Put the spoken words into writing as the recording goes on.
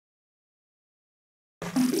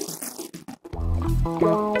Thanks,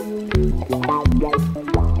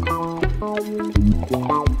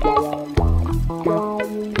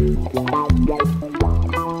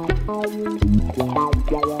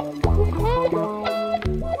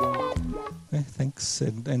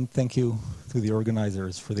 and thank you to the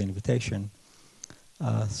organizers for the invitation.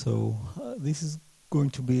 This is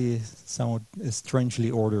going to be somewhat a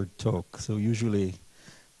strangely ordered talk. So usually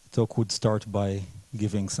the talk would start by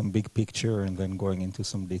giving some big picture and then going into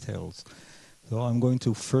some details. So I'm going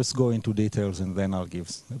to first go into details and then I'll give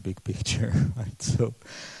a big picture. Right? So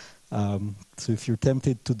if you're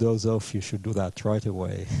tempted to doze off, you should do that right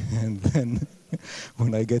away. And then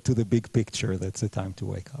when I get to the big picture, that's the time to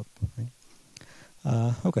wake up. Right?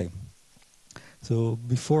 Okay, so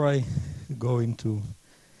before I go into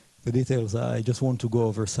the details, I just want to go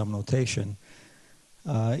over some notation.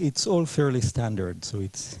 It's all fairly standard, so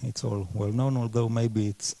it's all well known, although maybe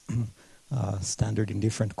it's standard in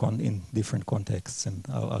different contexts, and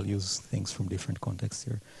I'll use things from different contexts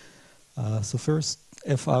here. So first,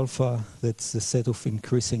 F alpha, that's a set of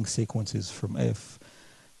increasing sequences from F.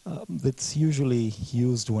 That's usually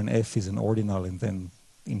used when F is an ordinal, and then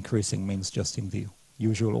increasing means just in the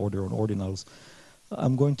usual order on ordinals.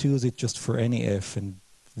 I'm going to use it just for any F, and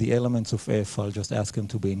the elements of F, I'll just ask them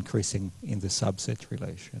to be increasing in the subset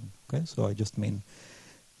relation. Okay, so I just mean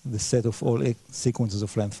the set of all sequences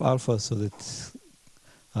of length alpha, so that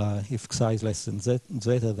if xi is less than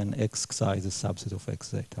zeta, then x xi is a subset of x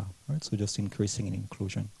zeta. Right, so just increasing in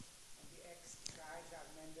inclusion. The x xi's are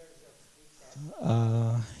members of stripped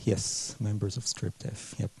F? Yes, members of stripped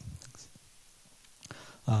F. Yep. Thanks.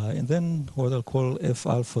 And then what I'll call F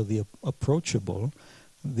alpha the approachable.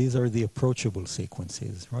 These are the approachable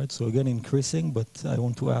sequences, right? So again, increasing, but I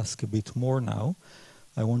want to ask a bit more now.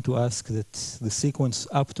 I want to ask that the sequence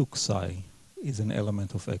up to xi is an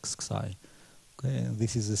element of x xi. Okay, and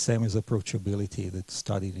this is the same as approachability that's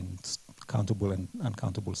studied in countable and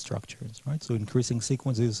uncountable structures, right? So increasing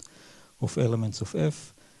sequences of elements of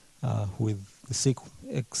F with the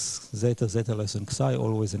x zeta, zeta less than xi,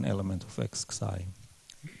 always an element of x xi.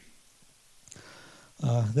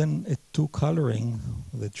 Then a 2 coloring,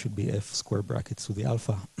 that should be F square brackets to the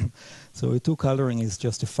alpha. So a 2 coloring is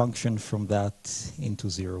just a function from that into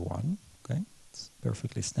 0, 1. Okay, it's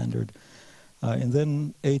perfectly standard. And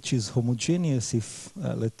then H is homogeneous if,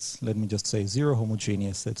 let me just say 0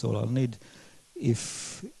 homogeneous, that's all I'll need,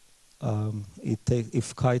 if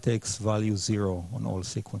chi takes value 0 on all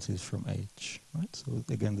sequences from H. Right? So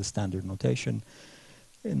again, the standard notation.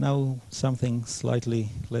 And now something slightly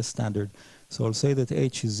less standard. So I'll say that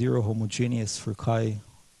H is 0 homogeneous for chi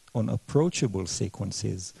on approachable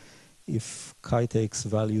sequences if chi takes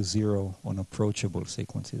value 0 on approachable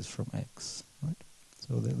sequences from X. Right?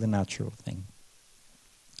 So the natural thing.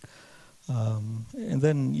 And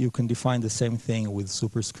then you can define the same thing with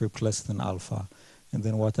superscript less than alpha. And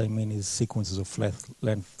then what I mean is sequences of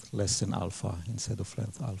length less than alpha instead of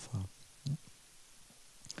length alpha.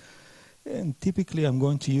 And typically, I'm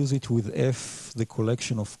going to use it with F, the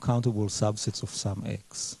collection of countable subsets of some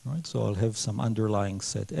X. Right? So I'll have some underlying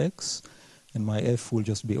set X, and my F will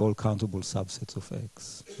just be all countable subsets of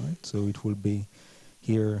X. Right? So it will be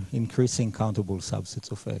here increasing countable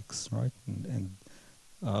subsets of X, right? And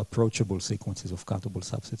approachable sequences of countable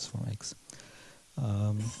subsets from X.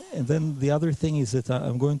 And then the other thing is that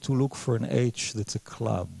I'm going to look for an H that's a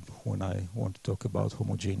club when I want to talk about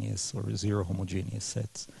homogeneous or 0 homogeneous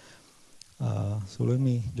sets. So let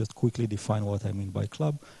me just quickly define what I mean by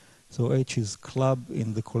club. So H is club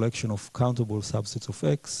in the collection of countable subsets of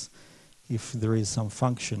X if there is some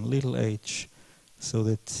function little h, so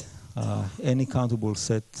that any countable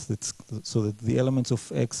set so that the elements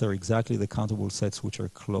of X are exactly the countable sets which are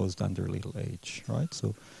closed under little h, right?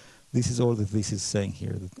 So this is all that this is saying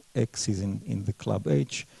here, that X is in the club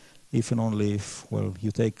H if and only if, well,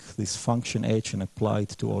 you take this function H and apply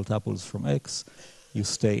it to all tuples from X, you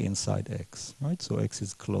stay inside X, right? So X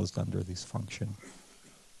is closed under this function.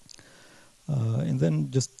 And then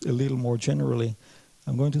just a little more generally,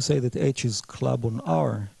 I'm going to say that H is club on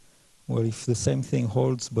R, well, if the same thing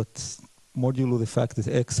holds, but modulo the fact that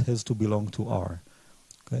X has to belong to R.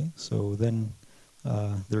 Okay, so then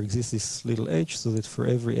there exists this little h, so that for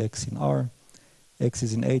every X in R, X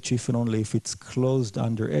is in H if and only if it's closed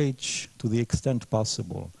under H to the extent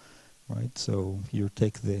possible. Right, so you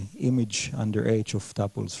take the image under H of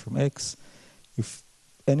tuples from X. If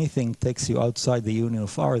anything takes you outside the union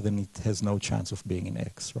of R, then it has no chance of being in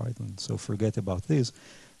X, right? And so forget about this.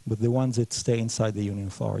 But the ones that stay inside the union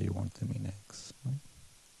of R, you want them in X. Right?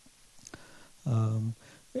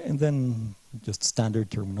 And then just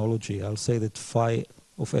standard terminology. I'll say that phi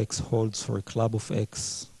of X holds for a club of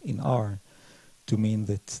X in R to mean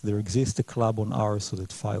that there exists a club on R so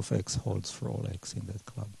that phi of x holds for all x in that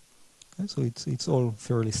club. Okay, so it's all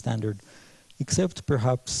fairly standard, except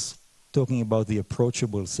perhaps talking about the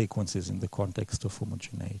approachable sequences in the context of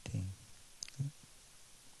homogeneity.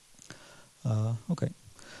 Okay.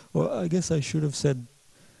 Well, I guess I should have said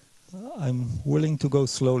I'm willing to go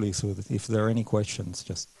slowly, so that if there are any questions,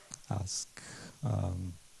 just ask.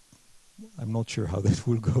 I'm not sure how that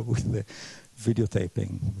will go with the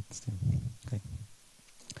videotaping. But still, okay.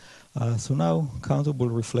 So now, countable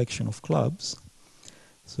reflection of clubs.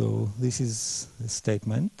 So this is a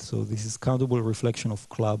statement. So this is countable reflection of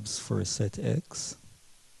clubs for a set X.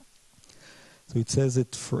 So it says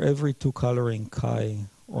that for every two coloring chi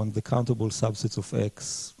on the countable subsets of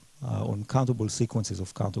X, on countable sequences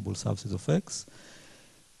of countable subsets of X,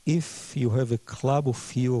 if you have a club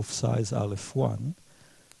of U of size aleph1,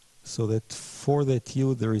 so that for that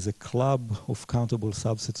U there is a club of countable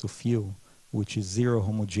subsets of U, which is zero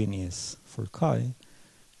homogeneous for chi,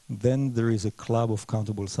 then there is a club of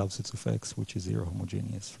countable subsets of X, which is zero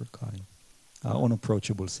homogeneous for chi, on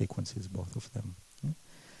approachable sequences, both of them.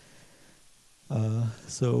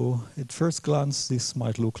 So at first glance, this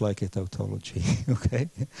might look like a tautology, okay?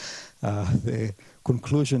 The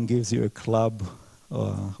conclusion gives you a club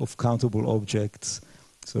of countable objects,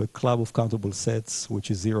 so a club of countable sets,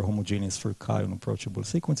 which is zero homogeneous for chi on approachable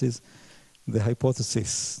sequences. The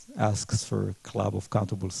hypothesis asks for a club of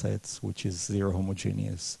countable sets, which is zero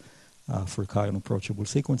homogeneous for chi on approachable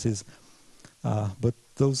sequences. But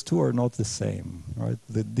those two are not the same, right?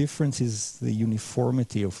 The difference is the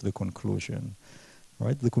uniformity of the conclusion,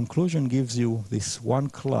 right? The conclusion gives you this one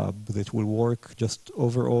club that will work just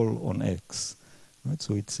overall on X, right?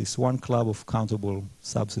 So it's this one club of countable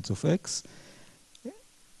subsets of X,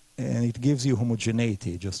 and it gives you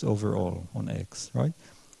homogeneity just overall on X, right?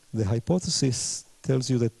 The hypothesis tells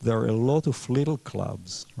you that there are a lot of little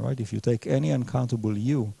clubs, right? If you take any uncountable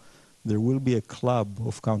U, there will be a club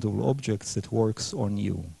of countable objects that works on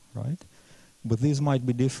U, right? But these might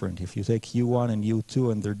be different. If you take U1 and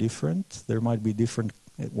U2 and they're different, there might be different,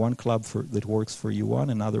 one club that works for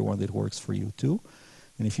U1, another one that works for U2.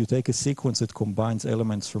 And if you take a sequence that combines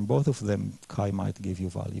elements from both of them, chi might give you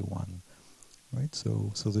value 1, right?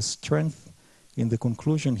 So the strength in the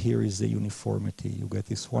conclusion here is the uniformity. You get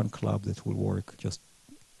this one club that will work just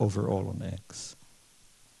overall on X.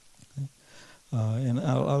 Okay? And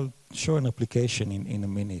I'll show an application in a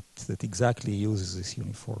minute that exactly uses this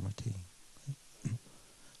uniformity. Okay?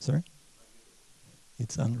 Sorry?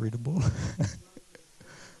 It's unreadable.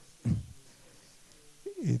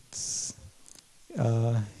 It's...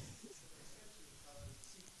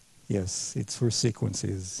 yes, it's for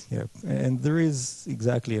sequences. Yeah, and there is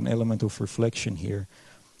exactly an element of reflection here.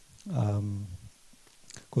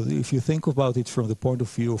 Because if you think about it from the point of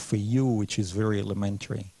view of a U, which is very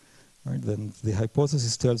elementary, right, then the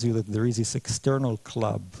hypothesis tells you that there is this external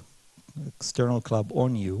club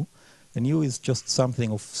on U, and U is just something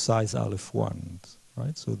of size aleph1,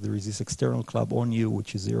 right? So there is this external club on U,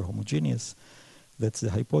 which is zero homogeneous. That's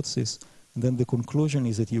the hypothesis. And then the conclusion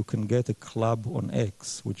is that you can get a club on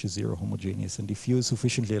X, which is zero homogeneous. And if U is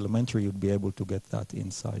sufficiently elementary, you'd be able to get that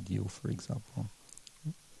inside U, for example.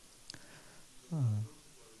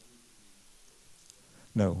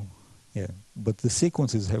 No, yeah. But the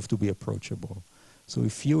sequences have to be approachable. So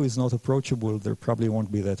if U is not approachable, there probably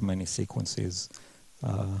won't be that many sequences,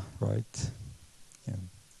 right? Yeah.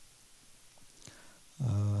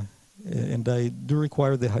 And I do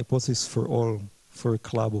require the hypothesis for a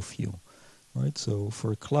club of U. Right, so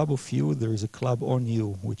for a club of U, there is a club on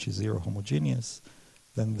U which is zero homogeneous.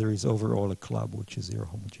 Then there is overall a club which is zero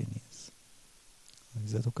homogeneous.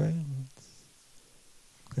 Is that okay?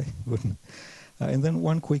 Okay, good. And then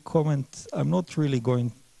one quick comment. I'm not really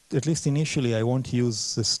going, at least initially, I won't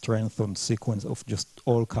use the strength on sequence of just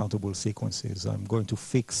all countable sequences. I'm going to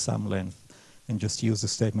fix some length and just use the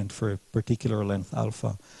statement for a particular length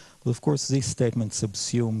alpha. But of course, this statement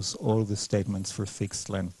subsumes all the statements for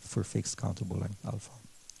fixed length, for fixed countable length alpha.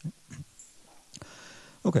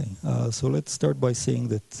 Okay, so let's start by saying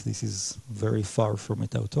that this is very far from a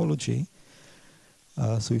tautology.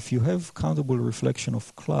 So if you have countable reflection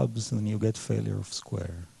of clubs, then you get failure of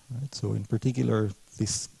square. Right? So in particular,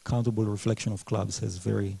 this countable reflection of clubs has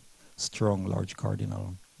very strong large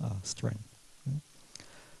cardinal strength.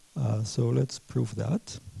 Okay? So let's prove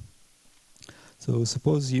that. So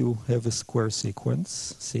suppose you have a square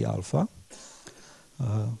sequence, C alpha.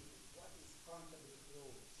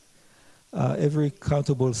 Every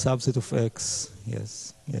countable subset of X,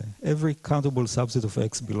 yes, yeah. Every countable subset of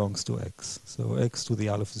X belongs to X. So X to the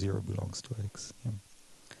aleph 0 belongs to X.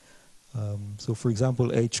 Yeah. So for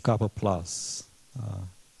example, H kappa plus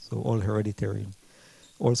So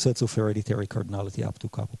all sets of hereditary cardinality up to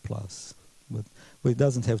kappa plus. But it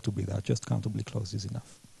doesn't have to be that, just countably close is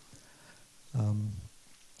enough.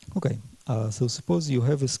 Okay, so suppose you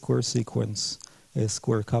have a square sequence, a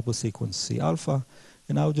square kappa sequence C alpha,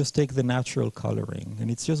 and I'll just take the natural coloring,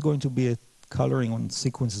 and it's just going to be a coloring on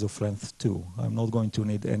sequences of length 2. I'm not going to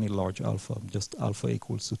need any large alpha, just alpha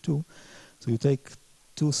equals to 2. So you take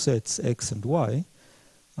two sets x and y.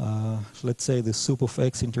 Let's say the sup of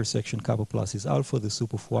x intersection kappa plus is alpha, the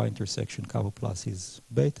sup of y intersection kappa plus is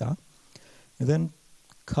beta, and then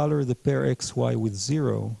color the pair xy with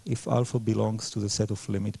 0 if alpha belongs to the set of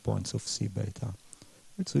limit points of C beta.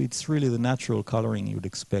 Right? So it's really the natural coloring you'd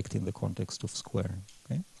expect in the context of square.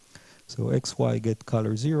 Okay? So xy get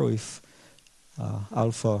color 0 if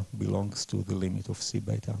alpha belongs to the limit of C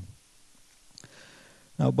beta.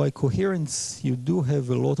 Now, by coherence, you do have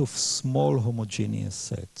a lot of small homogeneous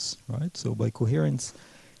sets, right? So by coherence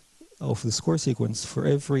of the square sequence, for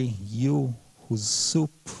every U whose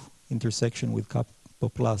sup intersection with kappa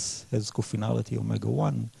plus has cofinality omega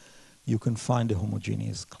 1, you can find a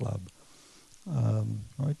homogeneous club.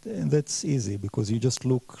 Right? And that's easy because you just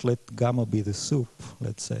look, let gamma be the sup,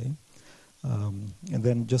 let's say, and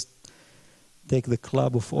then just take the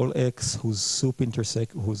club of all x whose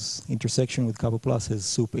intersection with kappa plus has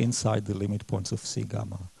sup inside the limit points of C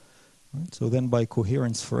gamma. Right? So then by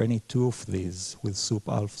coherence for any two of these with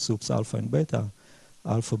sups alpha and beta,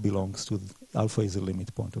 alpha is a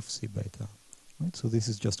limit point of C beta. Right? So this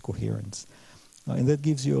is just coherence. And that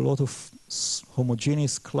gives you a lot of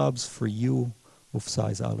homogeneous clubs for U of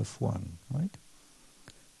size aleph 1, right?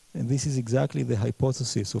 And this is exactly the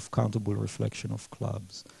hypothesis of countable reflection of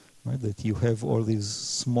clubs. Right, that you have all these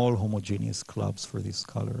small homogeneous clubs for this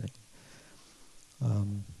coloring.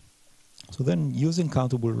 So then using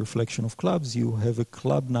countable reflection of clubs, you have a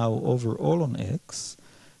club now over all on X,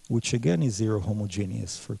 which again is 0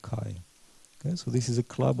 homogeneous for chi. Okay, so this is a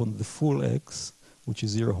club on the full X, which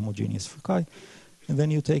is 0 homogeneous for chi. And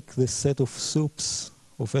then you take the set of sups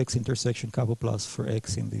of X intersection kappa plus for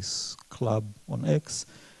X in this club on X,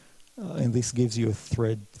 and this gives you a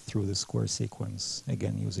thread through the square sequence,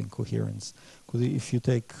 again using coherence. Because if you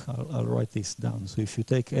take, I'll write this down. So if you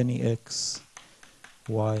take any x,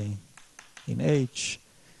 y in H,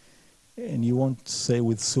 and you want to say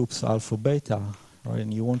with sups alpha beta, right,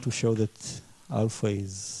 and you want to show that alpha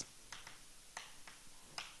is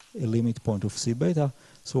a limit point of C beta,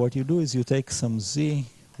 so what you do is you take some z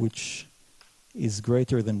which is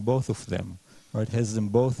greater than both of them, right, has them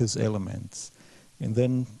both as elements, and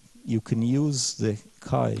then you can use the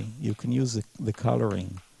chi, you can use the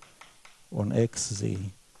coloring on xz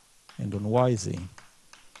and on yz,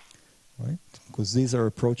 right? Because these are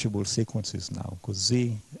approachable sequences now, because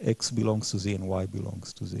x belongs to z and y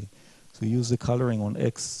belongs to z. So you use the coloring on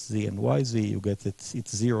xz and yz, you get that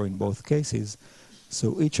it's 0 in both cases.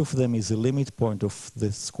 So each of them is a limit point of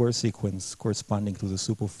the square sequence corresponding to the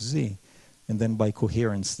sup of z, and then by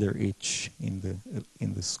coherence they're each in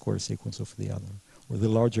the square sequence of the other. Or the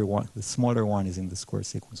larger one, the smaller one is in the square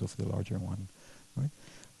sequence of the larger one, right?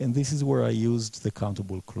 And this is where I used the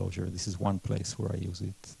countable closure. This is one place where I use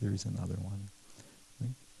it. There is another one.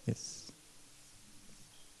 Right? Yes.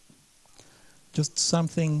 Just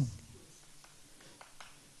something.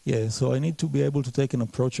 Yeah, so I need to be able to take an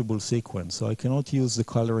approachable sequence. So I cannot use the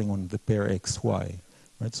coloring on the pair xy,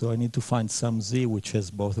 right? So I need to find some z which has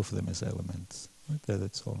both of them as elements. Right?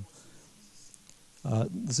 That's all.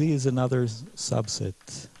 Z is another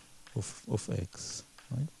subset of X,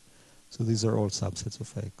 right? So these are all subsets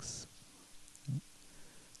of X.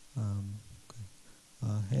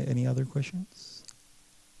 Okay. Any other questions?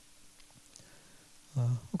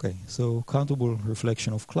 Okay, so countable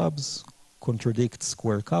reflection of clubs contradicts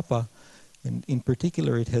square kappa, and in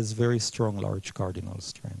particular it has very strong large cardinal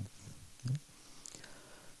strength.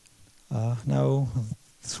 Now,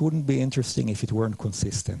 this wouldn't be interesting if it weren't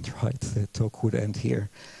consistent, right? The talk would end here.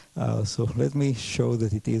 So let me show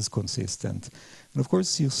that it is consistent. And of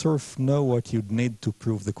course, you sort of know what you'd need to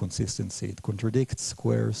prove the consistency. It contradicts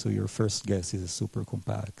square, so your first guess is super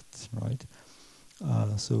compact, right?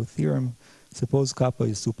 So theorem, suppose kappa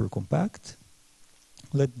is super compact.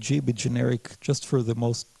 Let G be generic just for the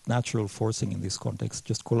most natural forcing in this context.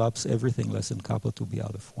 Just collapse everything less than kappa to be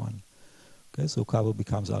aleph 1. Okay, so kappa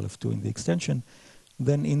becomes aleph 2 in the extension.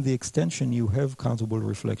 Then in the extension, you have countable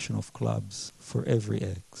reflection of clubs for every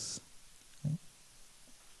x. Okay?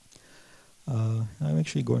 I'm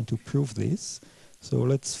actually going to prove this. So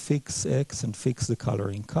let's fix x and fix the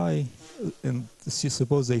coloring chi. And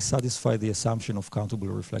suppose they satisfy the assumption of countable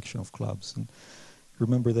reflection of clubs. And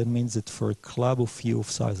remember that means that for a club of U of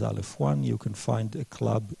size aleph 1, you can find a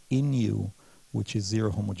club in U which is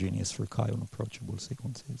zero homogeneous for chi on approachable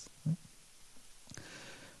sequences. Right?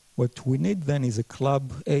 What we need then is a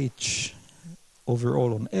club H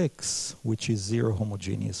overall on X, which is zero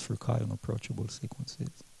homogeneous for chi on approachable sequences.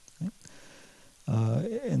 Okay?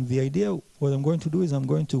 And the idea, what I'm going to do is I'm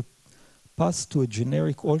going to pass to a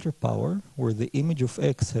generic alter power where the image of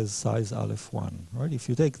X has size aleph 1. Right? If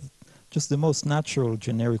you take just the most natural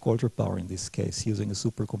generic alter power in this case, using a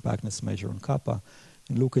super compactness measure on kappa,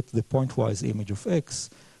 and look at the pointwise image of X,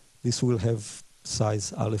 this will have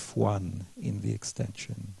size aleph 1 in the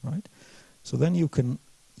extension, right? So then you can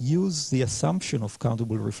use the assumption of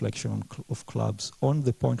countable reflection of clubs on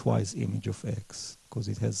the pointwise image of X, because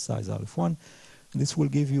it has size aleph 1. And this will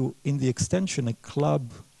give you, in the extension, a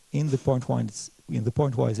club in the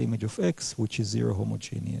pointwise image of X, which is zero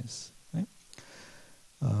homogeneous, right?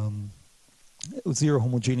 Zero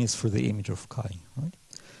homogeneous for the image of chi, right?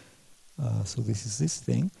 So this is this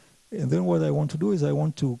thing. And then what I want to do is I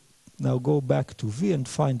want to now go back to V and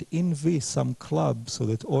find in V some club so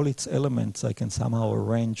that all its elements I can somehow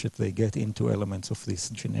arrange that they get into elements of this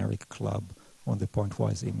generic club on the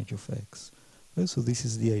pointwise image of X. Okay, so this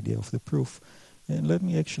is the idea of the proof. And let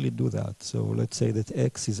me actually do that. So let's say that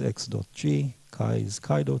X is X dot G, chi is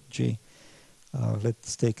chi dot G.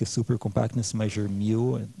 Let's take a super compactness measure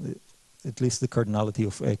mu, at least the cardinality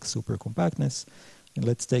of X super compactness. And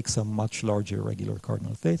let's take some much larger regular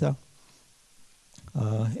cardinal theta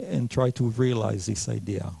and try to realize this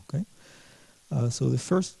idea. Okay. So the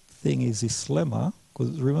first thing is this lemma,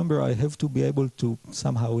 because remember I have to be able to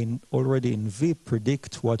somehow already in V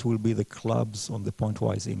predict what will be the clubs on the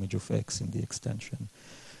pointwise image of X in the extension.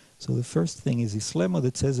 So the first thing is this lemma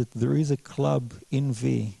that says that there is a club in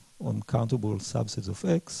V on countable subsets of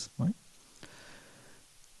X, right?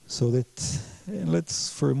 So that, and let's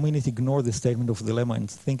for a minute ignore the statement of the lemma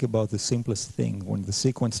and think about the simplest thing when the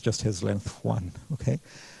sequence just has length 1, okay?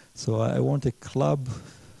 So I want a club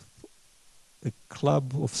of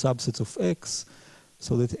subsets of X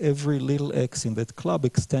so that every little x in that club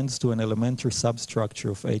extends to an elementary substructure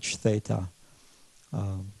of H theta,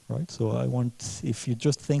 right? So I want, if you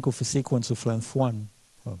just think of a sequence of length 1,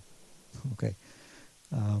 oh, okay.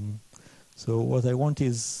 So what I want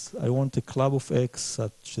is, I want a club of X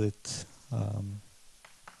such that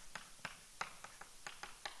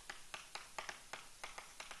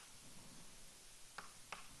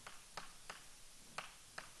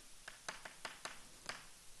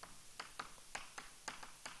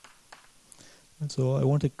and so I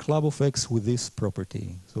want a club of X with this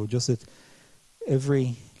property. So just that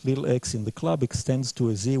every little x in the club extends to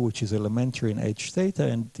a Z which is elementary in H theta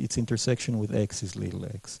and its intersection with X is little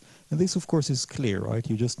x. And this of course is clear, right?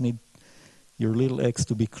 You just need your little x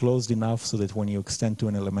to be closed enough so that when you extend to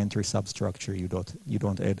an elementary substructure you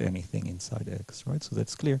don't add anything inside X, right? So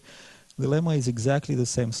that's clear. The lemma is exactly the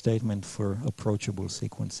same statement for approachable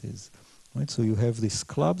sequences, right? So you have this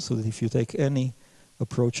club so that if you take any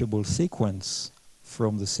approachable sequence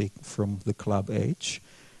from the club H,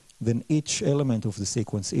 then each element of the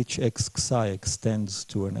sequence, each x psi extends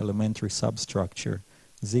to an elementary substructure,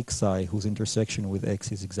 z psi, whose intersection with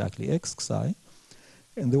X is exactly x psi.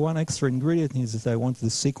 And the one extra ingredient is that I want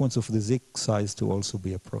the sequence of the z psi's to also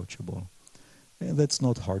be approachable. And that's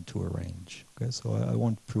not hard to arrange. Okay, so I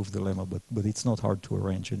won't prove the lemma, but it's not hard to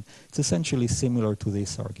arrange. And it's essentially similar to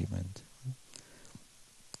this argument.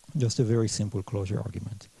 Just a very simple closure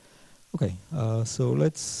argument. Okay, so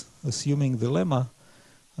let's, assuming the lemma,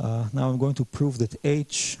 now I'm going to prove that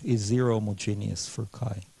H is zero homogeneous for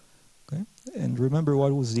chi. Okay? And remember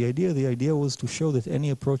what was the idea? The idea was to show that any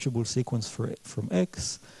approachable sequence from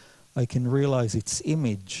X, I can realize its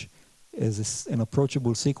image as an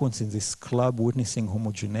approachable sequence in this club witnessing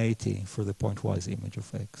homogeneity for the pointwise image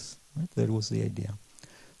of X. Right? That was the idea.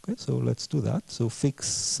 Okay, so let's do that. So fix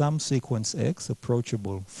some sequence X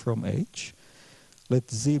approachable from H. Let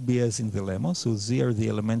Z be as in the lemma. So Z are the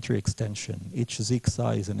elementary extension. Each Z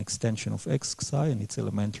psi is an extension of X psi and it's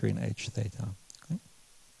elementary in H theta. Okay?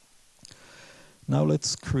 Now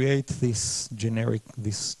let's create this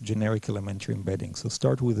generic elementary embedding. So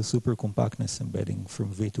start with the super compactness embedding from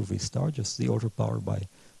V to V star, just the order power by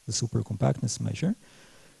the super compactness measure.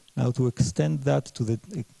 Now to extend that to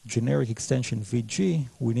the generic extension Vg,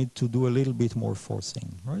 we need to do a little bit more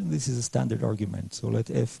forcing. Right? And this is a standard argument. So let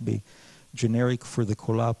F be generic for the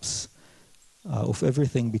collapse of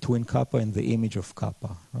everything between kappa and the image of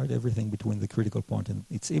kappa. Right? Everything between the critical point and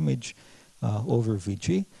its image over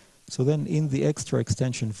Vg. So then in the extra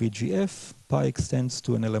extension VGF, pi extends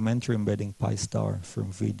to an elementary embedding pi star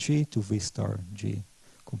from Vg to V star G,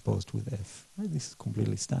 composed with F. Right? This is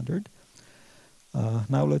completely standard.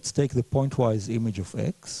 Now let's take the pointwise image of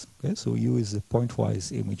X. Okay, so U is a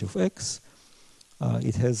pointwise image of X.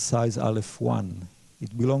 It has size aleph1.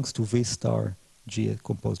 It belongs to V star G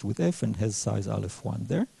composed with F and has size aleph1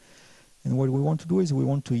 there. And what we want to do is we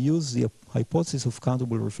want to use the hypothesis of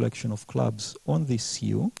countable reflection of clubs on this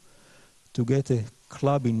U to get a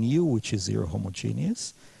club in U which is zero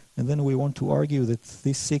homogeneous. And then we want to argue that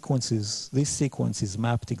this sequence is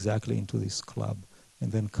mapped exactly into this club.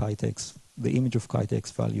 And then chi-X, the image of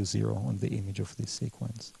chi-X value 0 on the image of this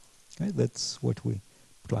sequence. Okay, that's what we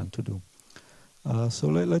plan to do. So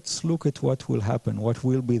let's look at what will happen. What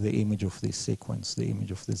will be the image of this sequence, the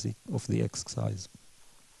image of the X size.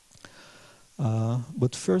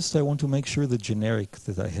 But first I want to make sure the generic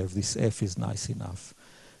that I have, this F, is nice enough.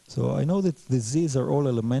 So I know that the Z's are all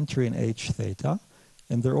elementary in H theta,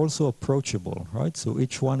 and they're also approachable, right? So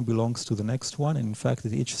each one belongs to the next one, and in fact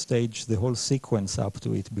at each stage the whole sequence up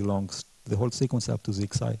to it belongs, the whole sequence up to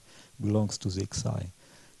Xi belongs to Xi.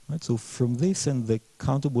 Right? So from this and the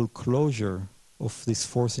countable closure of this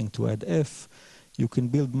forcing to add F, you can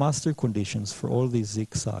build master conditions for all these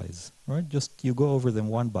Xi's, right? Just you go over them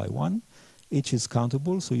one by one. Each is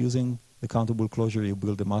countable, so using the countable closure you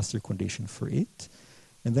build a master condition for it.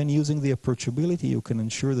 And then using the approachability you can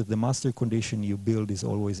ensure that the master condition you build is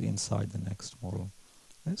always inside the next model.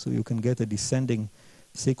 Okay? So you can get a descending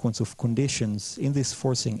sequence of conditions in this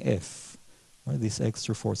forcing F, right? This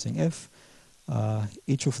extra forcing F.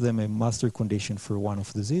 Each of them a master condition for one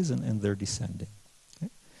of the Z's, and they're descending.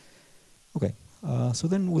 Okay. So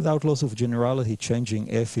then without loss of generality,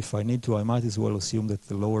 changing F, if I need to, I might as well assume that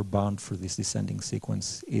the lower bound for this descending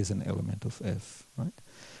sequence is an element of F, right?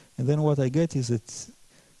 And then what I get is that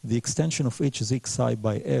the extension of each Xi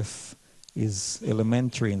by F is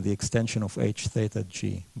elementary in the extension of H theta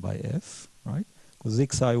G by F, right? Because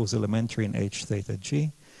Xi was elementary in H theta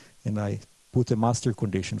G, and I put a master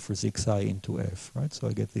condition for Xi into F, right? So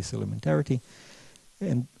I get this elementarity.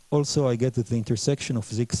 And also I get that the intersection of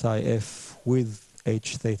Xi F with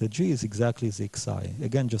H theta G is exactly Xi.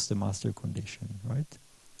 Again, just a master condition, right?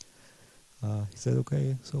 Is that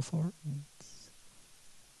okay so far?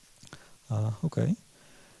 Okay.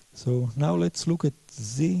 So now let's look at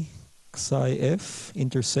Xi F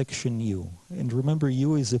intersection U. And remember,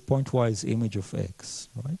 U is a pointwise image of X,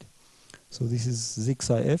 right? So this is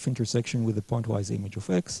Xi F intersection with a pointwise image of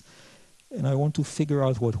X. And I want to figure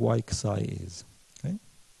out what Y Xi is. Okay?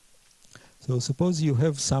 So suppose you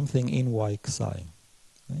have something in Y Xi.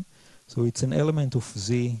 Okay? So it's an element of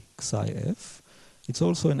Xi F. It's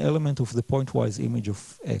also an element of the pointwise image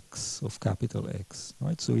of X, of capital X.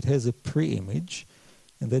 Right? So it has a pre-image,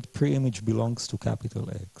 and that pre-image belongs to capital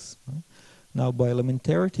X. Right? Now, by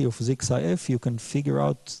elementarity of Xi F, you can figure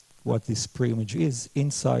out what this pre-image is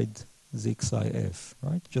inside Xi F.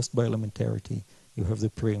 Right? Just by elementarity, you have the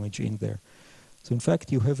pre-image in there. So in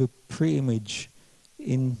fact, you have a pre-image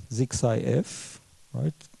in Xi F,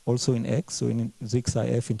 right? Also in X, so in Xi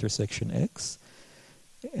F intersection X,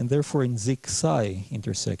 and therefore in Xi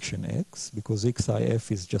intersection X, because Xi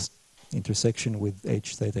F is just intersection with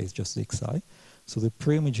H theta is just Xi. So the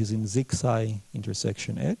pre-image is in Xi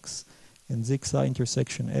intersection X, and Xi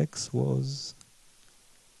intersection X was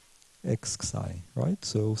X Xi, right?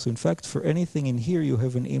 So in fact, for anything in here, you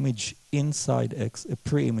have an image inside X, a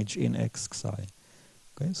pre-image in X Xi.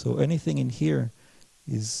 Okay, so anything in here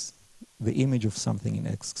is the image of something in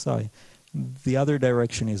X Xi. The other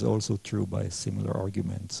direction is also true by a similar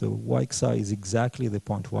argument. So Y Xi is exactly the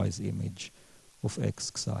pointwise image of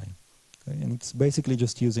X Xi. Okay? And it's basically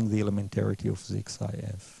just using the elementarity of Xi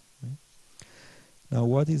F. Right? Now,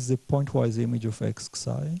 what is the pointwise image of X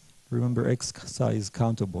Xi? Remember, X Xi is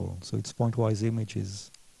countable, so its pointwise image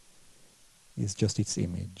is just its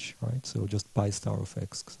image, right? So just pi star of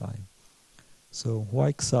X Xi. So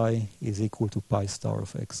Y Xi is equal to pi star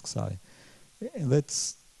of X Xi. And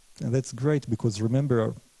that's great, because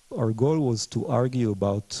remember, our goal was to argue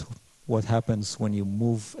about what happens when you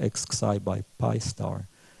move X Xi by pi star,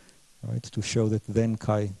 right? To show that then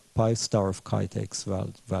pi star of chi-X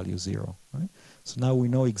value 0, right? So now we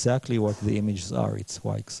know exactly what the images are. It's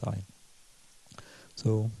Y Xi.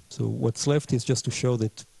 So what's left is just to show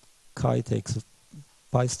that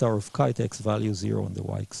pi star of chi-X value 0 on the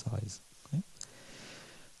Y Xis. Okay?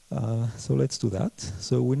 So let's do that.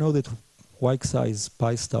 So we know that Y Xi is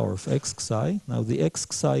pi star of X Xi. Now the X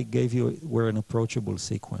Xi were an approachable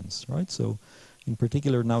sequence, right? So in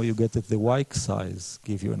particular, now you get that the Y Xis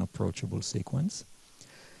give you an approachable sequence.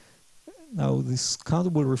 Now, this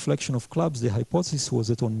countable reflection of clubs, the hypothesis was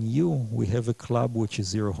that on U, we have a club which is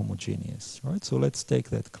zero homogeneous, right? So let's take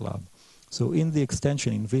that club. So in the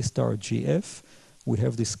extension in V star GF, we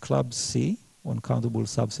have this club C on countable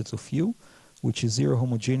subsets of U, which is zero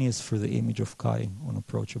homogeneous for the image of chi on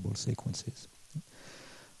approachable sequences.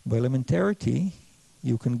 By elementarity,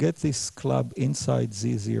 you can get this club inside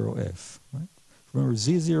Z0F. Right? Remember,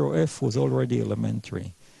 Z0F was already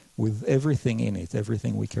elementary with everything in it,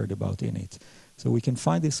 everything we cared about in it. So we can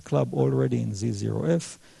find this club already in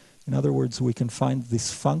Z0F. In other words, we can find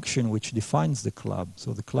this function which defines the club.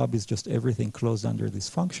 So the club is just everything closed under this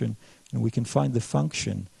function, and we can find the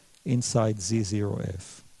function inside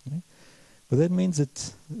Z0F. Okay? But that means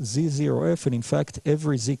that Z0F, and in fact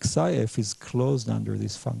every Z psi f is closed under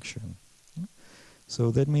this function. Okay?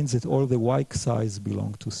 So that means that all the Y xi's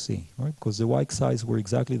belong to C, right? Because the Y xi's were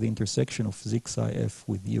exactly the intersection of Z psi f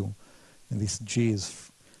with U. And this G is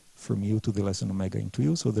from U to the less than omega into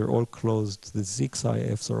U, so they're all closed. The Z psi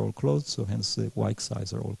f's are all closed, so hence the Y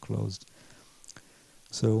xi's are all closed.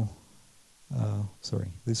 So, sorry,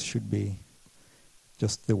 this should be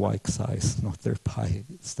just the Y xi's, not their pi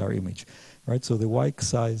star image, right? So the Y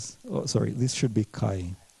xi's, oh, sorry, this should be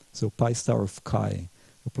chi. So pi star of chi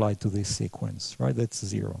applied to this sequence, right? That's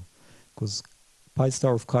 0, because pi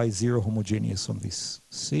star of chi is 0 homogeneous on this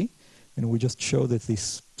C, and we just show that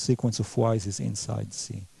this sequence of Y's is inside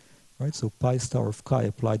C. Right? So pi star of chi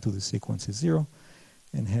applied to the sequence is 0,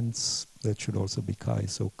 and hence that should also be chi.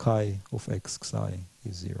 So chi of x psi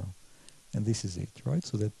is 0. And this is it, right?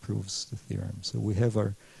 So that proves the theorem. So we have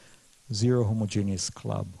our 0 homogeneous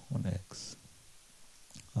club on X.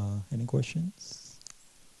 Any questions?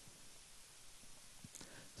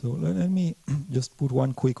 So let me just put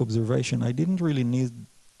one quick observation. I didn't really need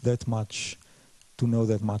that much to know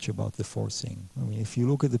that much about the forcing. I mean, if you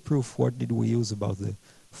look at the proof, what did we use about the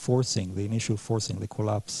forcing, the initial forcing, the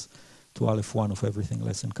collapse to aleph1 of everything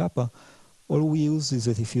less than kappa? All we use is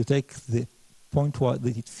that if you take the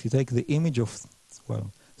if you take the image of, well,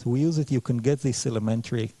 so we use it, you can get this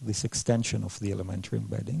elementary, this extension of the elementary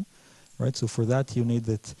embedding, right? So for that you need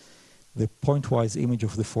that the pointwise image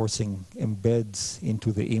of the forcing embeds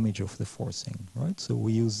into the image of the forcing, right? So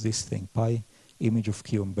we use this thing, pi image of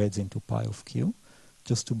Q embeds into pi of Q,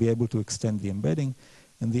 just to be able to extend the embedding.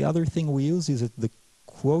 And the other thing we use is that the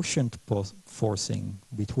quotient forcing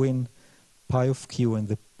between pi of Q and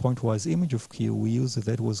the pointwise image of Q, we use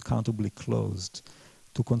that was countably closed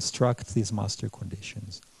to construct these master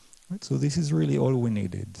conditions. Right? So this is really all we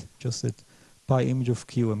needed, just that pi image of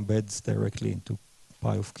Q embeds directly into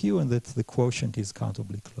pi of Q and that the quotient is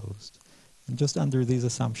countably closed. And just under these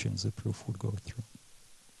assumptions, the proof would go through.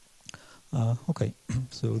 Okay,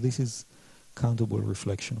 so this is countable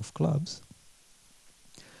reflection of clubs.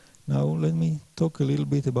 Now let me talk a little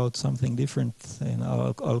bit about something different, and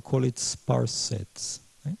I'll call it sparse sets.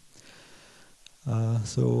 Right?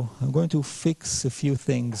 So I'm going to fix a few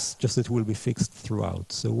things just that will be fixed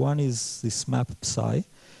throughout. So one is this map psi,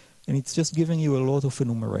 and it's just giving you a lot of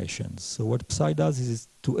enumerations. So what psi does is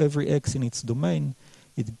to every x in its domain,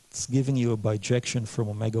 it's giving you a bijection from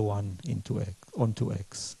omega 1 into x, onto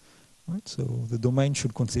x. Right? So the domain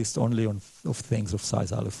should consist only of things of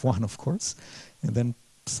size aleph 1, of course, and then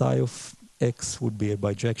psi of x would be a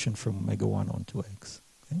bijection from omega 1 onto x.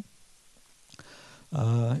 Okay?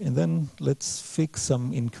 And then let's fix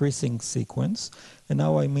some increasing sequence. And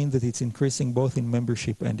now I mean that it's increasing both in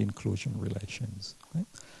membership and inclusion relations. Okay?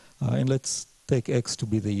 And let's take x to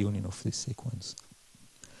be the union of this sequence.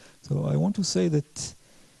 So I want to say that,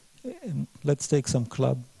 let's take some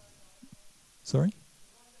club. Sorry?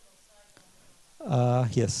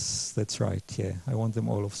 Yes, that's right. Yeah, I want them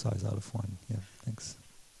all of size aleph 1. Yeah, thanks.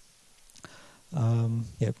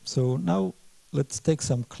 Yeah, so now let's take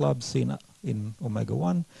some clubs in omega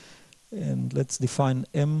 1, and let's define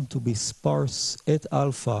M to be sparse at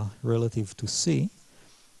alpha relative to C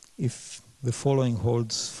if the following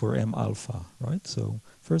holds for M alpha, right? So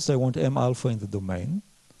first I want M alpha in the domain,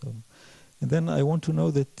 and then I want to know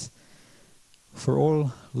that for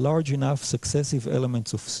all large enough successive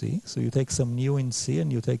elements of C, so you take some nu in C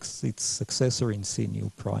and you take its successor in C nu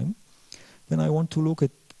prime, then I want to look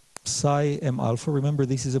at psi M alpha. Remember,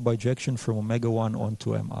 this is a bijection from omega 1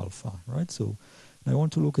 onto M alpha, right? So I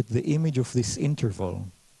want to look at the image of this interval,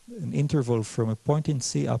 an interval from a point in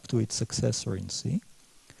C up to its successor in C.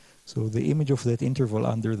 So the image of that interval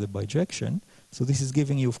under the bijection. So this is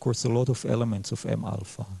giving you, of course, a lot of elements of M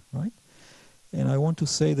alpha, right? And I want to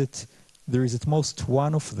say that there is at most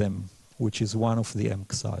one of them, which is one of the M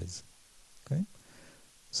xi's. Okay?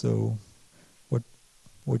 So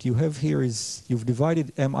what you have here is you've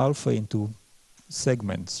divided M alpha into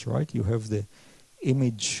segments, right? You have the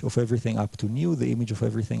image of everything up to nu, the image of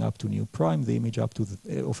everything up to nu prime, the image up to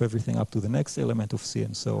of everything up to the next element of C,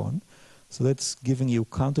 and so on. So that's giving you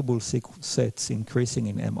countable sets increasing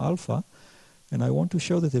in M alpha. And I want to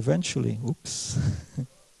show that eventually, oops.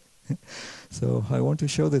 So I want to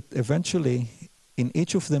show that eventually in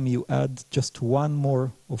each of them you add just one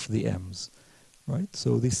more of the M's, right?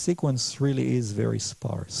 So this sequence really is very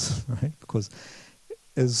sparse, right? Because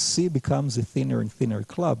as C becomes a thinner and thinner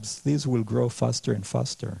clubs, these will grow faster and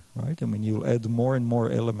faster, right? I mean, you'll add more and more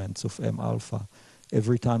elements of M alpha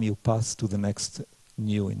every time you pass to the next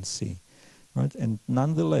new in C, right? And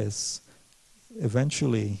nonetheless,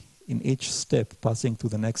 eventually, in each step passing to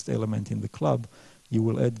the next element in the club, you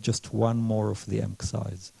will add just one more of the M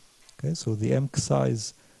size. Okay, so the M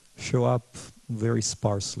size show up very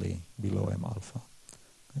sparsely below M alpha.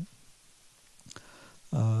 Okay?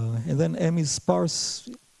 And then M is sparse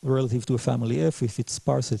relative to a family F if it's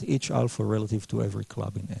sparse at each alpha relative to every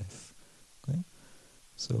club in F. Okay?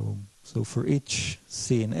 So for each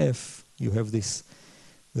C in F, you have this,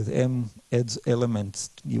 that M adds elements,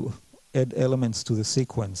 you add elements to the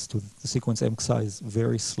sequence M size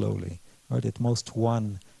very slowly, right? At most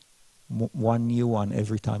one new one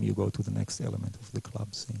every time you go to the next element of the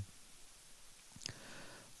club C.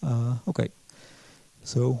 Okay,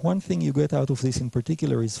 so one thing you get out of this in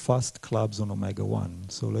particular is fast clubs on omega 1.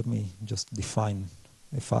 So let me just define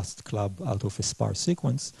a fast club out of a sparse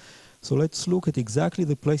sequence. So let's look at exactly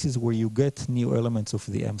the places where you get new elements of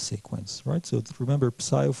the M sequence, right? So remember,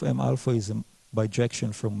 psi of M alpha is a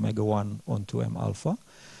bijection from omega 1 onto M alpha.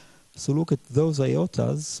 So look at those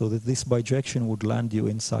iotas so that this bijection would land you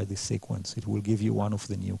inside this sequence. It will give you one of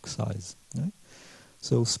the new size. Right?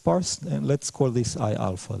 So sparse, and let's call this I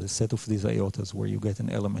alpha, the set of these iotas where you get an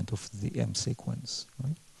element of the M sequence.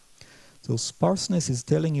 Right? So sparseness is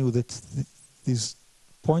telling you that these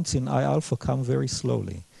points in I alpha come very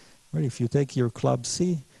slowly. Right? If you take your club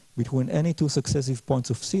C, between any two successive points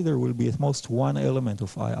of C, there will be at most one element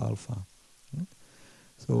of I alpha. Right?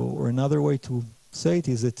 So, or another way to say it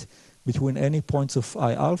is that between any points of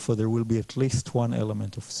I alpha, there will be at least one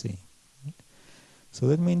element of C. Right? So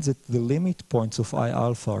that means that the limit points of I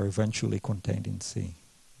alpha are eventually contained in C.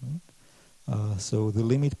 Right? So the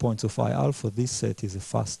limit points of I alpha, this set is a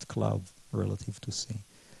fast club relative to C.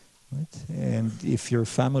 Right? And if your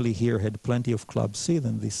family here had plenty of club C,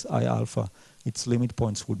 then this I alpha, its limit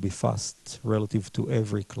points would be fast relative to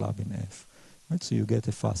every club in F. Right? So you get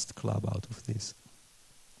a fast club out of this.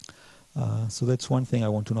 So that's one thing I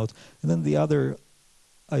want to note. And then the other,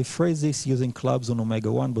 I phrase this using clubs on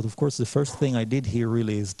omega 1, but of course the first thing I did here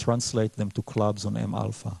really is translate them to clubs on M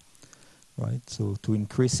alpha. Right? So to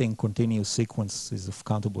increasing continuous sequences of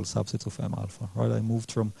countable subsets of M alpha. Right? I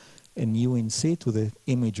moved from a nu in C to the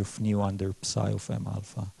image of nu under psi of M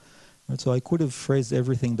alpha. Right? So I could have phrased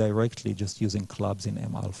everything directly just using clubs in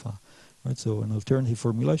M alpha. Right? So an alternative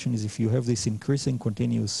formulation is if you have this increasing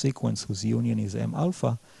continuous sequence whose union is M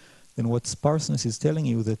alpha, then what sparseness is telling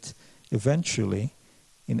you that eventually,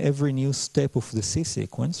 in every new step of the C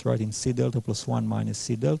sequence, right, in C delta plus 1 minus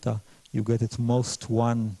C delta, you get at most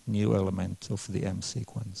one new element of the M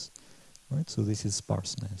sequence. Right? So this is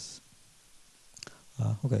sparseness.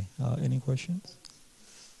 Okay, any questions?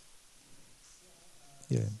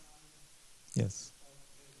 Yeah. Yes.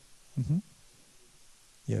 Mm-hmm.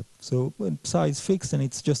 Yeah. So when psi is fixed, and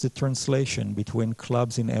it's just a translation between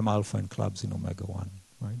clubs in M alpha and clubs in omega 1.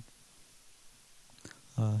 Right?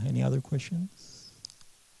 Any other questions?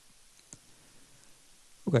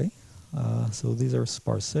 Okay, so these are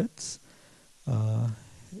sparse sets.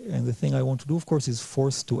 And the thing I want to do, of course, is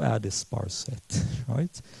force to add a sparse set,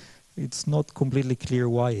 right? It's not completely clear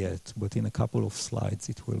why yet, but in a couple of slides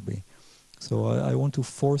it will be. So I want to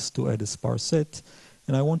force to add a sparse set,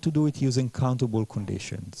 and I want to do it using countable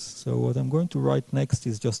conditions. So what I'm going to write next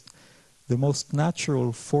is just the most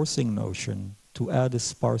natural forcing notion to add a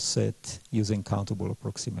sparse set using countable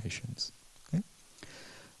approximations. Okay?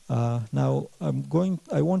 Now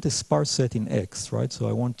I want a sparse set in X, right? So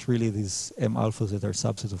I want really these M alphas that are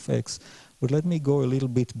subsets of X, but let me go a little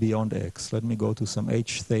bit beyond X. Let me go to some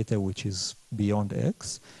H theta which is beyond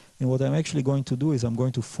X. And what I'm actually going to do is I'm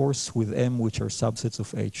going to force with M which are subsets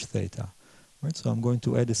of H theta. Right? So I'm going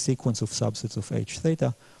to add a sequence of subsets of H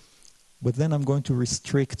theta, but then I'm going to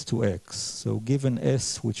restrict to X. So given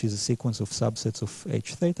S, which is a sequence of subsets of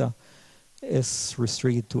H theta, S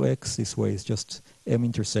restricted to X this way is just M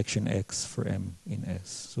intersection X for M in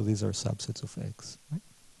S. So these are subsets of X. Right?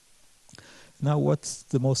 Now what's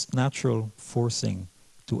the most natural forcing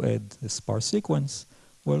to add a sparse sequence?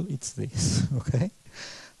 Well, it's this, okay?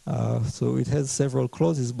 So it has several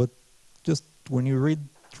clauses, but just when you read,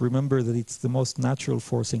 remember that it's the most natural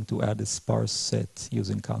forcing to add a sparse set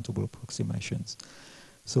using countable approximations.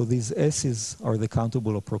 So these S's are the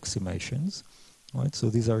countable approximations, right? So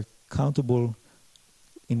these are countable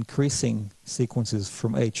increasing sequences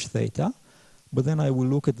from H theta, but then I will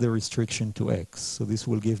look at the restriction to X. So this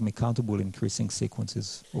will give me countable increasing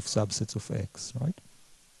sequences of subsets of X, right?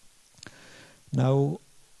 Now,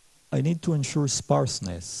 I need to ensure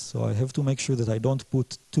sparseness, so I have to make sure that I don't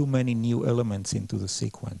put too many new elements into the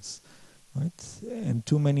sequence, right? And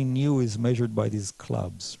too many new is measured by these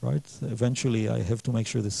clubs, right? Eventually, I have to make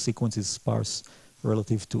sure the sequence is sparse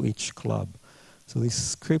relative to each club. So this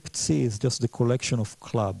script C is just the collection of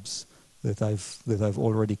clubs that I've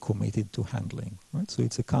already committed to handling, right? So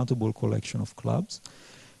it's a countable collection of clubs.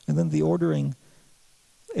 And then the ordering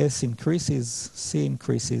S increases, C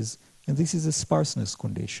increases, and this is a sparseness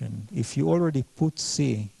condition. If you already put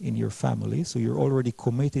C in your family, so you're already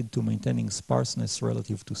committed to maintaining sparseness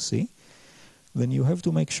relative to C, then you have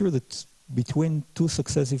to make sure that between two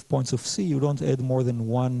successive points of C, you don't add more than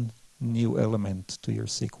one new element to your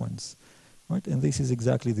sequence. Right? And this is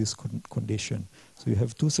exactly this condition. So you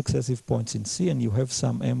have two successive points in C, and you have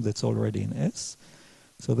some M that's already in S.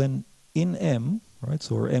 So then in M, right,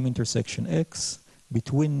 so or M intersection X,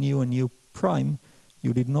 between nu and nu prime,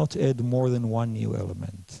 you did not add more than one new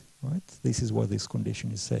element. Right? This is what this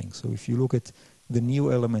condition is saying. So if you look at the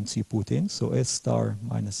new elements you put in, so S star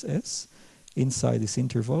minus S, inside this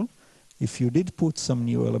interval, if you did put some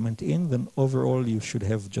new element in, then overall you should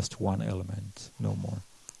have just one element, no more.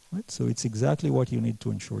 Right? So it's exactly what you need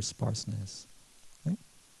to ensure sparseness. Okay?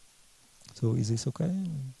 So is this okay?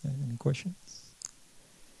 Any questions?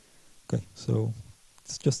 Okay, so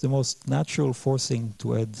it's just the most natural forcing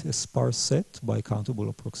to add a sparse set by countable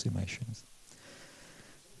approximations.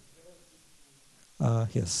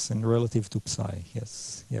 Yes, and relative to psi,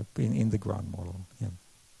 yes. Yep, in the ground model. Yeah.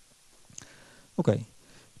 Okay,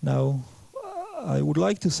 now I would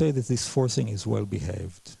like to say that this forcing is well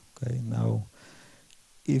behaved. Okay, now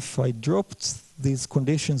if I dropped these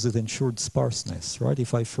conditions that ensured sparseness, right?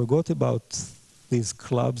 If I forgot about these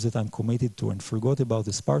clubs that I'm committed to and forgot about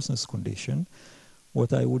the sparseness condition,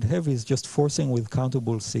 what I would have is just forcing with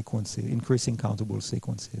countable sequences, increasing countable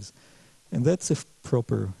sequences. And that's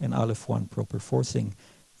an Aleph 1 proper forcing.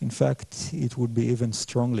 In fact, it would be even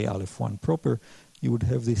strongly Aleph 1 proper. You would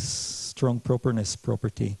have this strong properness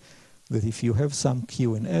property that if you have some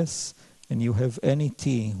Q in S, and you have any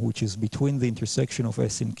T which is between the intersection of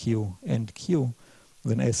S in Q and Q,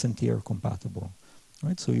 then S and T are compatible.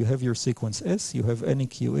 Right? So you have your sequence S, you have any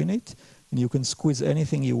Q in it, and you can squeeze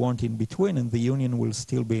anything you want in between, and the union will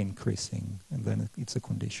still be increasing, and then it's a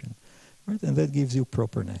condition. Right? And that gives you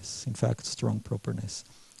properness, in fact, strong properness.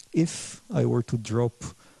 If I were to drop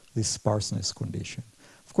this sparseness condition.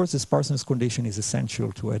 Of course, the sparseness condition is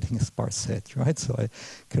essential to adding a sparse set, right? So I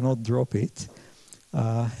cannot drop it.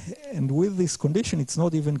 And with this condition, it's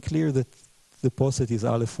not even clear that the poset is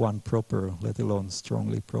Aleph 1 proper, let alone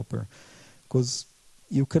strongly proper. Because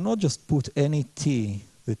you cannot just put any T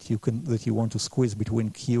that you want to squeeze between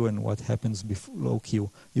Q and what happens below Q.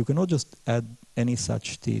 You cannot just add any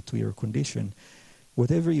such T to your condition.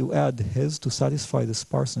 Whatever you add has to satisfy the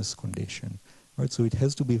sparseness condition. Right? So it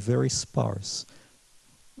has to be very sparse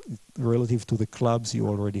relative to the clubs you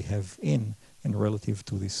already have in and relative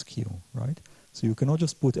to this Q, right? So you cannot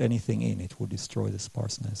just put anything in, it would destroy the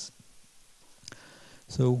sparseness.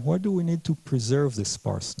 So why do we need to preserve the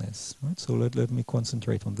sparseness? Right? So let me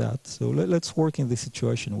concentrate on that. So let's work in this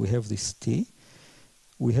situation. We have this T.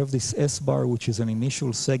 We have this S bar, which is an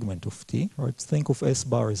initial segment of T. Right? Think of S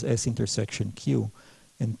bar as S intersection Q,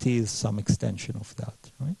 and T is some extension of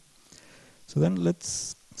that. Right? So then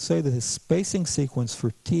let's say that a spacing sequence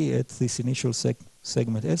for T at this initial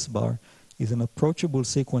segment S bar is an approachable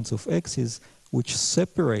sequence of X's which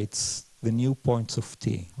separates the new points of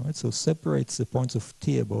T, right? So separates the points of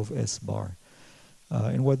T above S bar.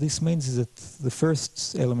 And what this means is that the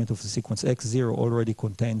first element of the sequence X0 already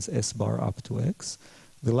contains S bar up to X.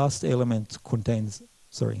 The last element contains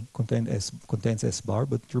S bar,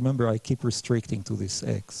 but remember I keep restricting to this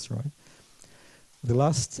X, right? The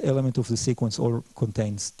last element of the sequence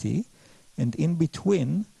contains T, and in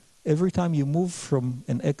between, every time you move from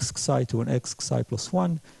an X psi to an X psi plus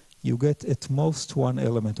 1, you get at most one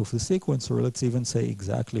element of the sequence, or let's even say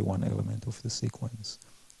exactly one element of the sequence.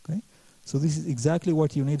 Okay? So this is exactly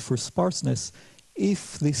what you need for sparseness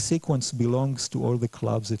if this sequence belongs to all the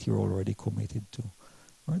clubs that you're already committed to.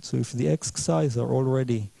 Right? So if the X psi's are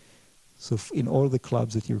already in all the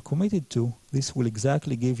clubs that you're committed to, this will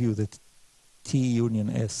exactly give you that T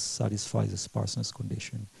union S satisfies the sparseness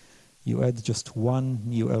condition. You add just one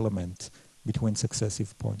new element between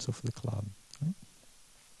successive points of the club. Right?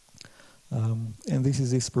 And this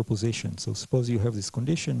is this proposition. So suppose you have this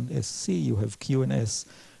condition, SC, you have Q and S,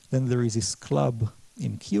 then there is this club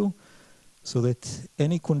in Q, so that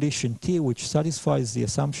any condition T which satisfies the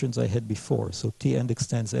assumptions I had before, so T and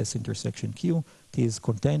extends S intersection Q, T is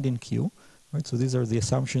contained in Q, right? So these are the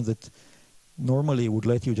assumptions that normally would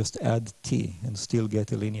let you just add T and still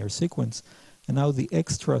get a linear sequence. And now the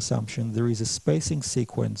extra assumption, there is a spacing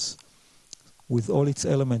sequence with all its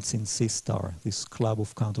elements in C star, this club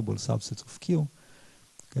of countable subsets of Q.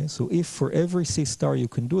 Okay, so if for every C star you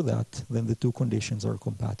can do that, then the two conditions are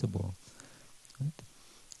compatible.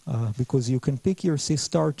 Right? Because you can pick your C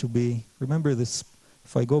star to be, remember this,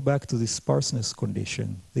 if I go back to this sparseness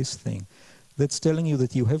condition, this thing, that's telling you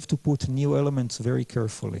that you have to put new elements very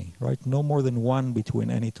carefully, right? No more than one between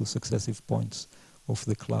any two successive points of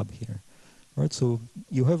the club here. Right, so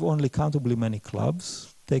you have only countably many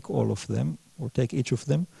clubs, take all of them, or take each of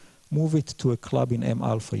them, move it to a club in M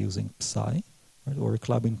alpha using psi, right, or a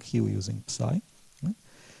club in Q using psi. Right?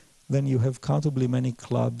 Then you have countably many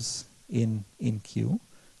clubs in Q,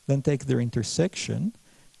 then take their intersection,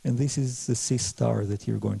 and this is the C star that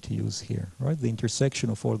you're going to use here, right? The intersection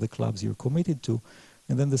of all the clubs you're committed to,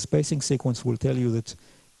 and then the spacing sequence will tell you that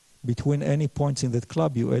between any points in that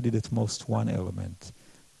club, you added at most one element.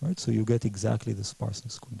 Right, so you get exactly the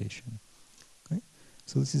sparseness condition. Okay?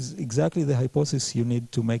 So this is exactly the hypothesis you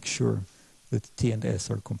need to make sure that T and S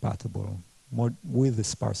are compatible with the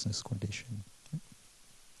sparseness condition. Okay?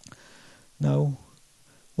 Now,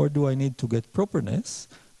 what do I need to get properness?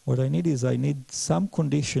 What I need is I need some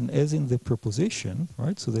condition as in the proposition,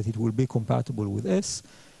 right, so that it will be compatible with S,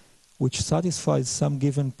 which satisfies some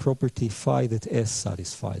given property phi that S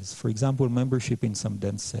satisfies. For example, membership in some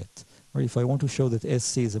dense set. Or if I want to show that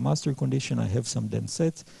SC is a master condition, I have some dense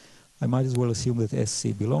set, I might as well assume that SC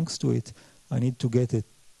belongs to it. I need to get a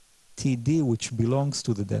TD which belongs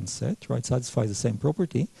to the dense set, right, satisfies the same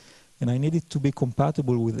property, and I need it to be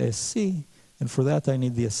compatible with SC, and for that I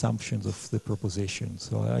need the assumptions of the proposition.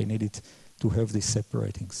 So I need it to have this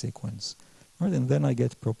separating sequence, right, and then I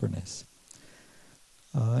get properness.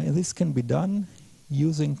 And this can be done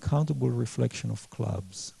using countable reflection of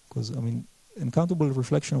clubs, because, I mean, countable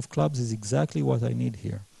reflection of clubs is exactly what I need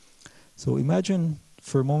here. So imagine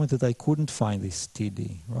for a moment that I couldn't find this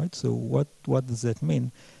TD, right? So what does that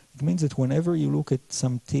mean? It means that whenever you look at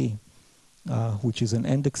some T, which is an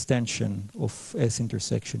end extension of S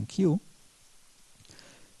intersection Q,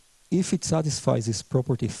 if it satisfies this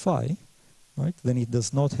property phi, right, then it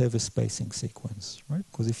does not have a spacing sequence, right?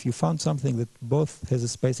 Because if you found something that both has a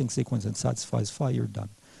spacing sequence and satisfies phi, you're done.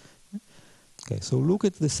 Right? Okay, so look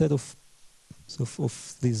at the set of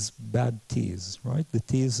these bad T's, right? The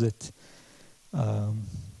T's that,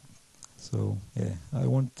 so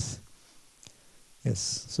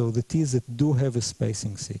the T's that do have a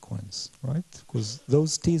spacing sequence, right? Because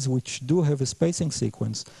those T's which do have a spacing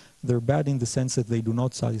sequence, they're bad in the sense that they do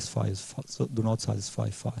not satisfy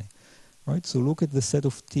phi, right? So look at the set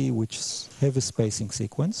of T which have a spacing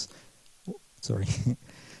sequence. Sorry.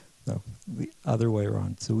 No, the other way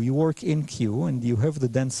around. So you work in Q and you have the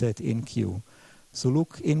dense set in Q. So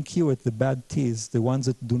look in Q at the bad T's, the ones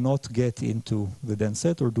that do not get into the dense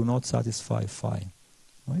set or do not satisfy phi,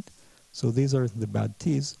 right? So these are the bad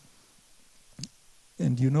T's.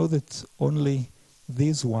 And you know that only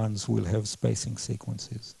these ones will have spacing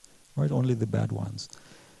sequences, right? Only the bad ones.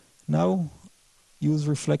 Now use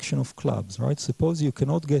reflection of clubs, right? Suppose you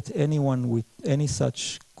cannot get anyone with any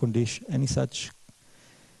such condition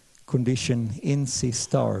in C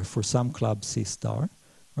star for some club C star.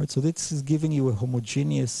 Right, so this is giving you a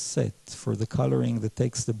homogeneous set for the coloring that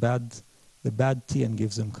takes the bad T and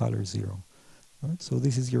gives them color 0. Right, so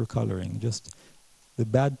this is your coloring. Just the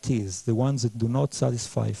bad T's, the ones that do not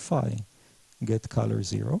satisfy phi, get color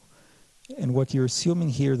 0. And what you're assuming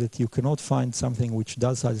here that you cannot find something which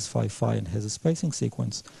does satisfy phi and has a spacing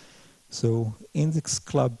sequence. So index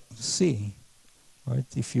club C, right?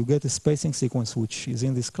 If you get a spacing sequence which is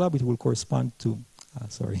in this club, it will correspond to.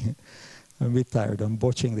 Sorry. I'm a bit tired. I'm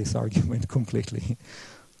botching this argument completely.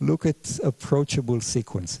 Look at approachable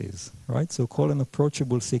sequences, right? So call an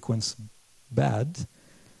approachable sequence bad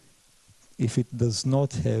if it does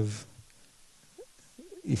not have,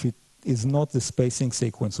 if it is not the spacing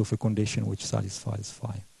sequence of a condition which satisfies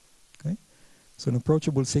phi. Okay? So an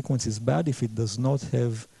approachable sequence is bad if it does not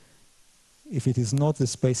have, if it is not the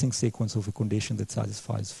spacing sequence of a condition that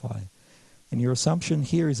satisfies phi. And your assumption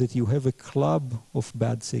here is that you have a club of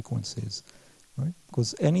bad sequences, right?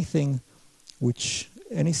 Because anything which,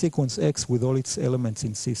 any sequence X with all its elements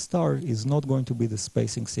in C star is not going to be the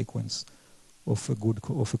spacing sequence of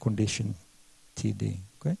a condition TD,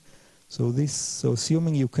 okay? So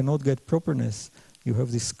assuming you cannot get properness, you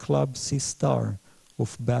have this club C star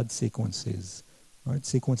of bad sequences, right?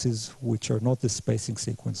 Sequences which are not the spacing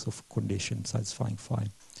sequence of condition satisfying phi.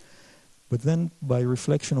 But then by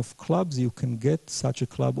reflection of clubs, you can get such a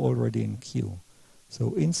club already in Q.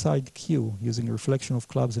 So inside Q, using reflection of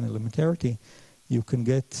clubs and elementarity, you can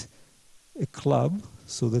get a club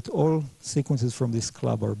so that all sequences from this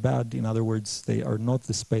club are bad. In other words, they are not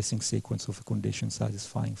the spacing sequence of a condition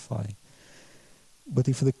satisfying phi. But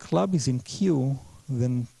if the club is in Q,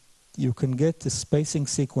 then you can get a spacing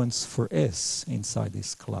sequence for S inside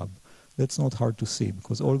this club. That's not hard to see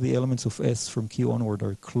because all the elements of S from Q onward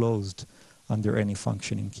are closed under any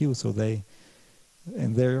function in Q, so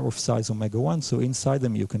they're of size omega 1, so inside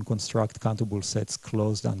them you can construct countable sets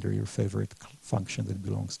closed under your favorite function that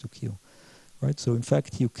belongs to Q. Right? So in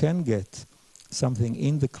fact you can get something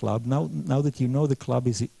in the club. Now that you know the club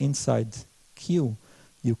is inside Q,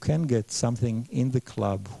 you can get something in the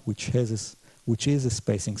club which is a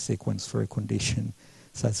spacing sequence for a condition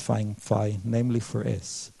satisfying phi, namely for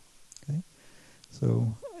S. Okay?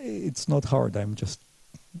 So it's not hard, I'm just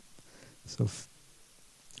sort of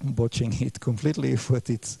botching it completely, but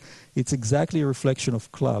it's exactly a reflection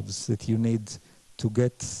of clubs that you need to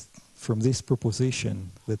get from this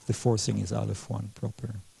proposition that the forcing is aleph 1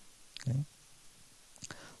 proper. Okay?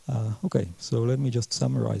 Okay, so let me just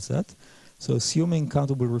summarize that. So assuming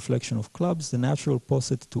countable reflection of clubs, the natural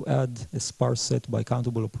poset to add a sparse set by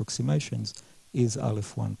countable approximations is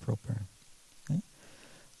aleph 1 proper. Okay?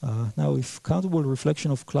 Now, if countable reflection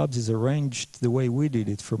of clubs is arranged the way we did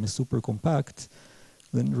it from a supercompact,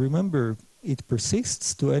 then remember it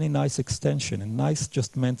persists to any nice extension. And nice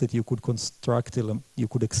just meant that you could construct, you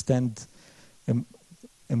could extend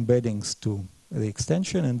embeddings to the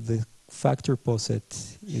extension, and the factor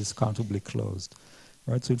poset is countably closed.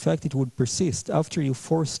 Right? So in fact, it would persist. After you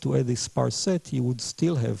force to add this sparse set, you would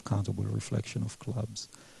still have countable reflection of clubs.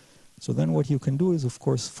 So then what you can do is, of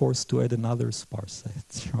course, force to add another sparse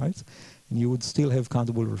set, right? And you would still have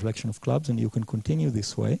countable reflection of clubs, and you can continue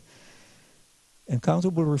this way. And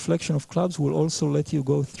countable reflection of clubs will also let you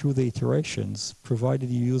go through the iterations, provided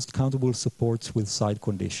you used countable supports with side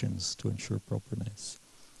conditions to ensure properness.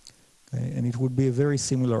 Okay? And it would be a very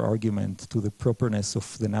similar argument to the properness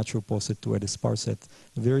of the natural poset to add a sparse set.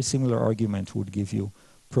 A very similar argument would give you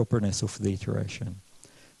properness of the iteration.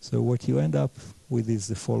 So what you end up with is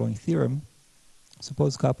the following theorem.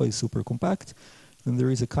 Suppose kappa is supercompact, then there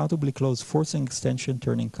is a countably closed forcing extension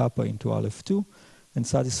turning kappa into aleph 2 and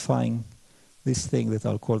satisfying this thing that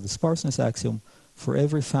I'll call the sparseness axiom. For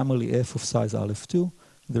every family F of size aleph 2,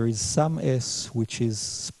 there is some S which is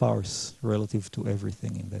sparse relative to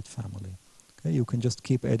everything in that family. Okay? You can just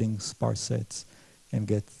keep adding sparse sets and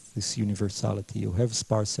get this universality. You have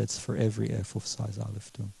sparse sets for every F of size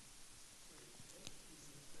aleph 2.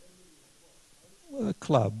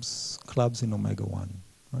 Clubs in omega 1,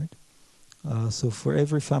 right? So for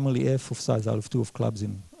every family F of size aleph 2 of clubs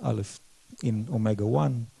in omega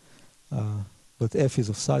 1, but F is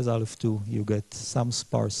of size aleph 2, you get some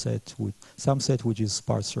sparse set with some set which is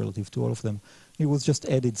sparse relative to all of them. It was just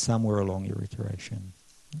added somewhere along your iteration.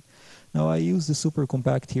 Now I use the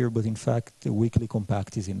supercompact here, but in fact the weakly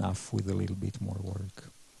compact is enough with a little bit more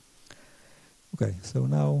work. Okay, so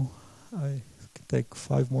now I can take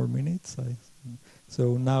 5 more minutes.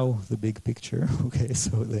 So now the big picture. Okay,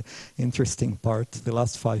 so the interesting part, the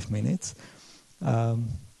last 5 minutes.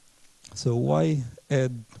 So why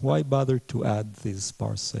bother to add these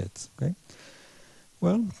sparse sets? Okay.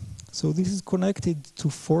 Well, so this is connected to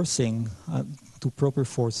forcing, to proper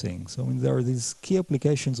forcing. So there are these key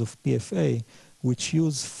applications of PFA which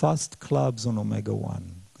use fast clubs on omega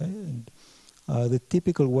 1. Okay. And, the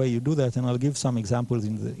typical way you do that, and I'll give some examples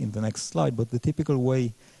in the next slide, but the typical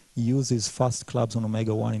way you use these fast clubs on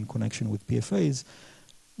omega 1 in connection with PFA is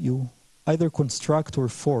you either construct or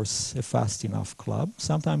force a fast enough club.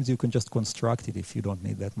 Sometimes you can just construct it if you don't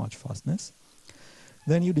need that much fastness.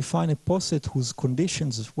 Then you define a poset whose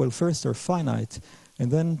conditions, well, first are finite, and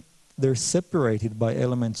then they're separated by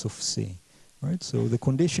elements of C. Right? So the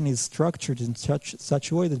condition is structured in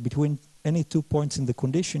such a way that between any 2 points in the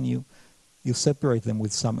condition, you separate them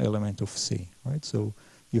with some element of C. Right? So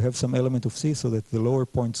you have some element of C so that the lower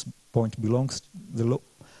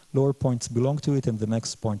lower points belong to it and the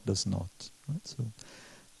next point does not. Right? So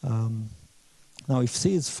now if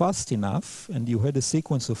C is fast enough and you had a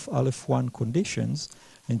sequence of aleph 1 conditions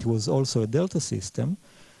and it was also a delta system,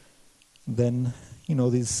 then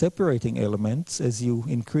these separating elements, as you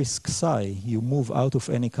increase psi, you move out of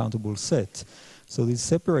any countable set. So these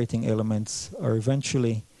separating elements are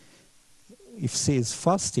eventually, if C is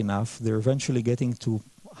fast enough, they're eventually getting to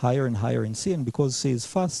higher and higher in C, and because C is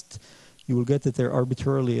fast, you will get that they're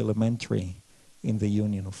arbitrarily elementary in the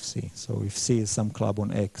union of C. So if C is some club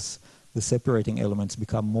on X, the separating elements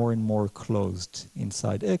become more and more closed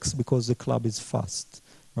inside X because the club is fast.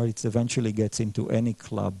 Right? It eventually gets into any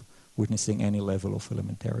club witnessing any level of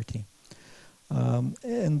elementarity.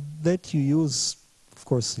 And that you use, of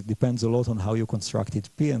course, it depends a lot on how you constructed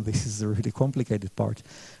P, and this is the really complicated part,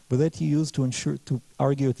 but that you use to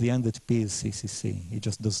argue at the end that P is CCC. It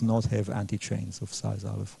just does not have anti-chains of size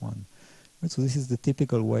aleph 1. Right? So this is the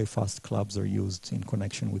typical way fast clubs are used in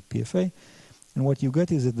connection with PFA. And what you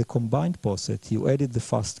get is that the combined poset, you added the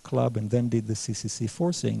fast club and then did the CCC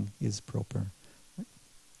forcing, is proper. Right?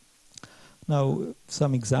 Now,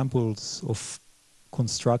 some examples of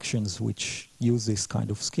constructions which use this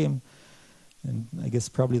kind of scheme. And I guess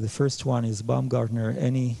probably the first one is Baumgartner.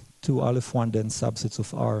 Any two aleph 1 dense subsets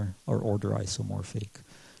of R are order isomorphic.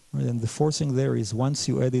 Right? And the forcing there is once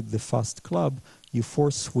you added the fast club, you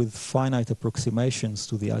force with finite approximations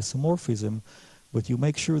to the isomorphism, but you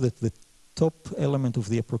make sure that the top element of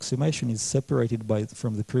the approximation is separated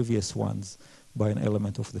from the previous ones by an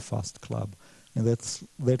element of the fast club. And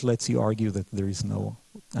that lets you argue that there is no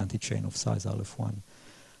anti-chain of size aleph 1.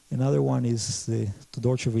 Another one is the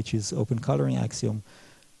Todorcevic's open coloring axiom.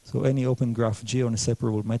 So any open graph G on a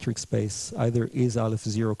separable metric space either is aleph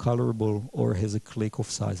 0 colorable or has a clique of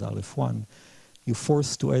size aleph 1. You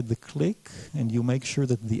force to add the clique, and you make sure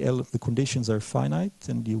that the conditions are finite,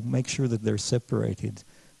 and you make sure that they're separated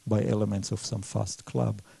by elements of some fast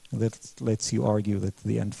club. And that lets you argue that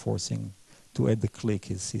the end forcing to add the clique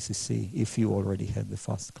is CCC if you already had the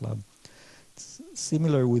fast club. It's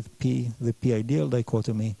similar with P, the P-ideal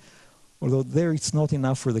dichotomy, although there it's not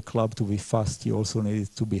enough for the club to be fast, you also need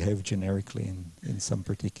it to behave generically in some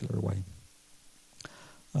particular way.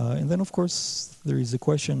 And then, of course, there is a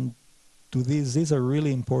question, these are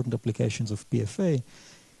really important applications of PFA,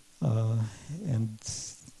 and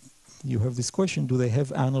you have this question, do they have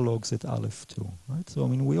analogs at aleph 2? Right? So, I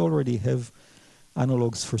mean, we already have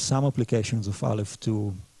analogs for some applications of aleph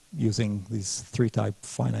 2 using these three-type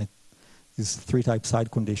side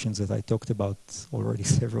conditions that I talked about already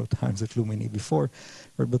several times at Lumini before,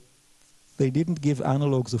 right? But they didn't give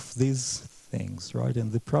analogs of these things, right?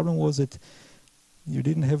 And the problem was that you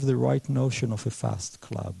didn't have the right notion of a fast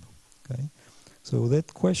club, okay? So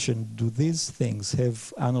that question, do these things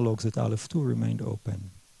have analogs at aleph 2, remained open.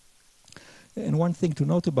 And one thing to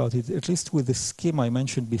note about it, at least with the scheme I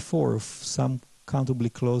mentioned before of some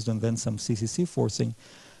countably closed and then some CCC forcing,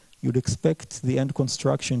 you'd expect the end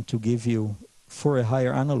construction to give you, for a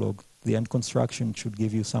higher analog, the end construction should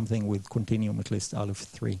give you something with continuum at least aleph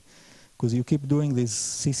 3. Because you keep doing these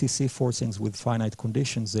CCC forcings with finite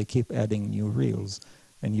conditions, they keep adding new reals,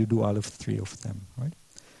 and you do aleph 3 of them, right?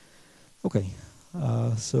 Okay,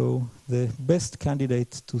 so the best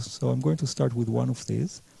candidate so I'm going to start with one of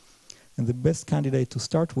these. And the best candidate to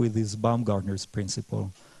start with is Baumgartner's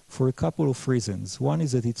principle for a couple of reasons. One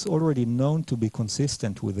is that it's already known to be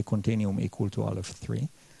consistent with the continuum equal to aleph 3.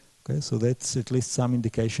 Okay, so that's at least some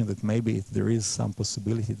indication that maybe there is some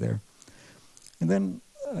possibility there. And then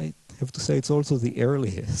I have to say it's also the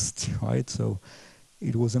earliest, right? So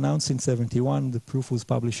it was announced in 71, the proof was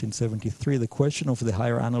published in 73. The question of the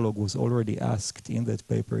higher analog was already asked in that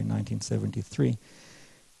paper in 1973.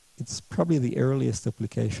 It's probably the earliest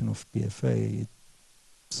application of PFA,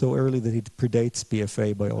 so early that it predates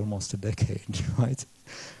PFA by almost a decade, right?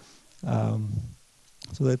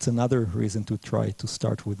 So that's another reason to try to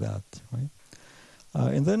start with that, right?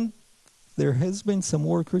 And then there has been some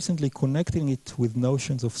work recently connecting it with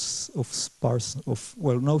notions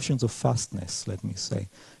notions of fastness, let me say.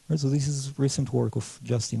 Right? So this is recent work of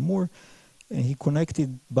Justin Moore, and he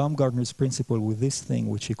connected Baumgartner's principle with this thing,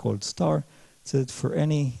 which he called star. Said for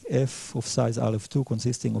any f of size aleph 2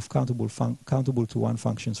 consisting of countable to 1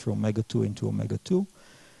 functions from omega 2 into omega 2,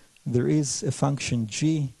 there is a function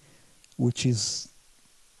g which is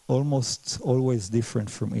almost always different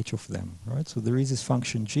from each of them, right? So there is this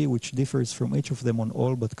function g which differs from each of them on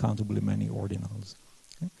all but countably many ordinals.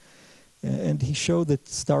 Okay? And he showed that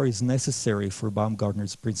star is necessary for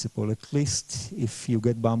Baumgartner's principle, at least if you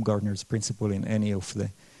get Baumgartner's principle in any of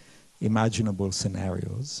the imaginable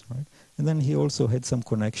scenarios, right? And then he also had some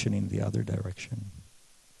connection in the other direction.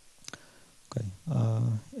 Okay,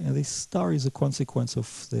 and this star is a consequence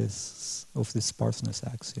of this sparseness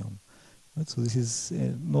axiom. Right? So this is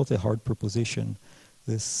not a hard proposition.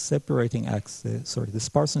 The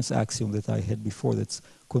sparseness axiom that I had before, that's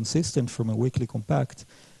consistent from a weakly compact,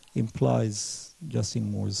 implies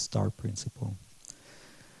Justin Moore's star principle.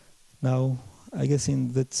 Now, I guess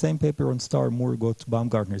in that same paper on star, Moore got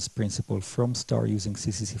Baumgartner's principle from star using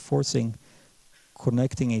CCC forcing,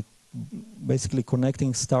 connecting it, basically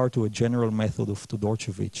connecting star to a general method of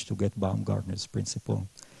Todorcevich to get Baumgartner's principle.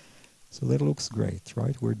 So that looks great,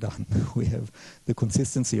 right? We're done. We have the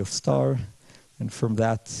consistency of star, and from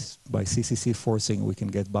that, by CCC forcing, we can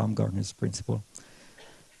get Baumgartner's principle.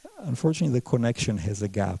 Unfortunately, the connection has a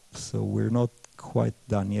gap, so we're not quite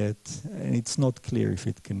done yet, and it's not clear if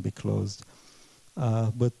it can be closed.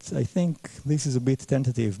 But I think this is a bit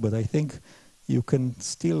tentative, but I think you can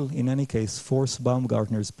still, in any case, force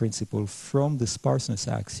Baumgartner's principle from the sparseness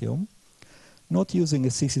axiom, not using a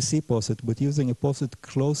CCC poset, but using a poset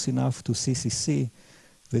close enough to CCC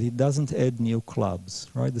that it doesn't add new clubs,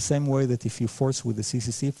 right? The same way that if you force with the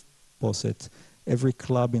CCC poset, every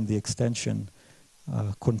club in the extension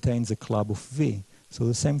contains a club of V. So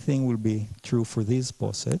the same thing will be true for these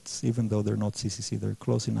posets, even though they're not CCC, they're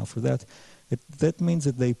close enough for that. That means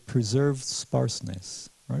that they preserved sparseness,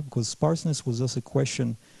 right? Because sparseness was just a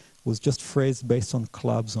question, was just phrased based on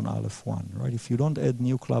clubs on Aleph 1, right? If you don't add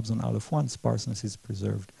new clubs on Aleph 1, sparseness is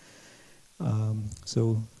preserved.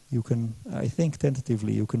 So you can, I think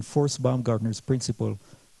tentatively, you can force Baumgartner's principle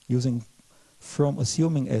using, from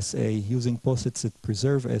assuming SA, using posets that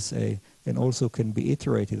preserve SA, and also can be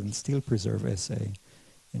iterated and still preserve SA,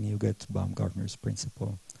 and you get Baumgartner's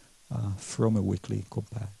principle from a weakly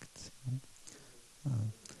compact.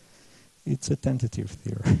 It's a tentative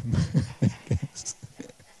theorem, I guess.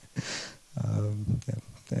 Yeah,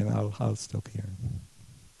 and I'll stop here.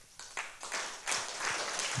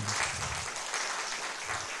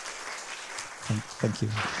 Thank you.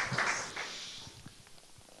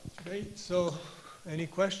 Great. So, any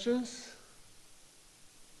questions?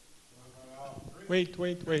 Wait.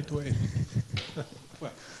 Well,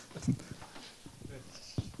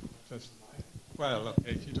 well,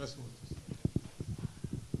 okay, if you just want to.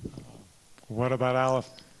 What about Aleph?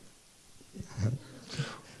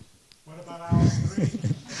 What about Aleph 3?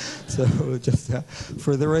 So just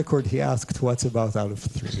for the record, he asked, "What's about Aleph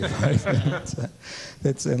 3?" Right?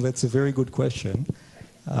 That's a very good question.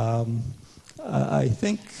 I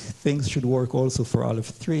think things should work also for Aleph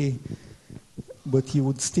 3, but you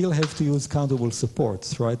would still have to use countable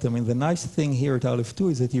supports, right? I mean, the nice thing here at Aleph 2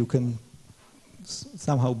 is that you can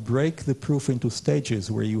somehow break the proof into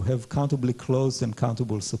stages where you have countably closed and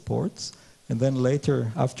countable supports, and then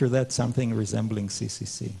later, after that, something resembling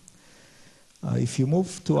CCC. If you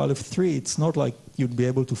move to Aleph 3, it's not like you'd be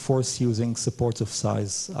able to force using supports of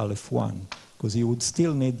size Aleph 1, because you would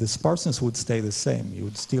still need, the sparseness would stay the same. You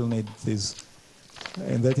would still need these,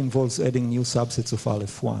 and that involves adding new subsets of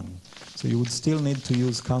Aleph 1. So you would still need to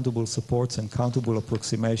use countable supports and countable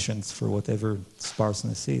approximations for whatever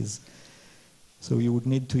sparseness is. So you would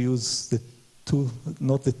need to use the two,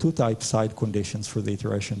 not the two-type side conditions for the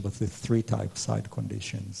iteration, but the three-type side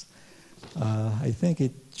conditions. I think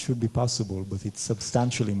it should be possible, but it's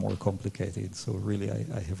substantially more complicated. So really,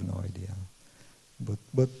 I have no idea.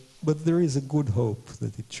 But there is a good hope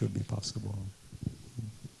that it should be possible.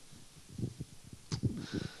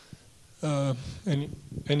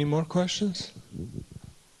 Any more questions?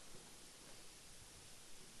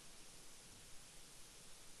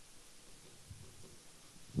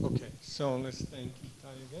 Okay, so let's thank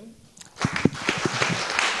Itay again.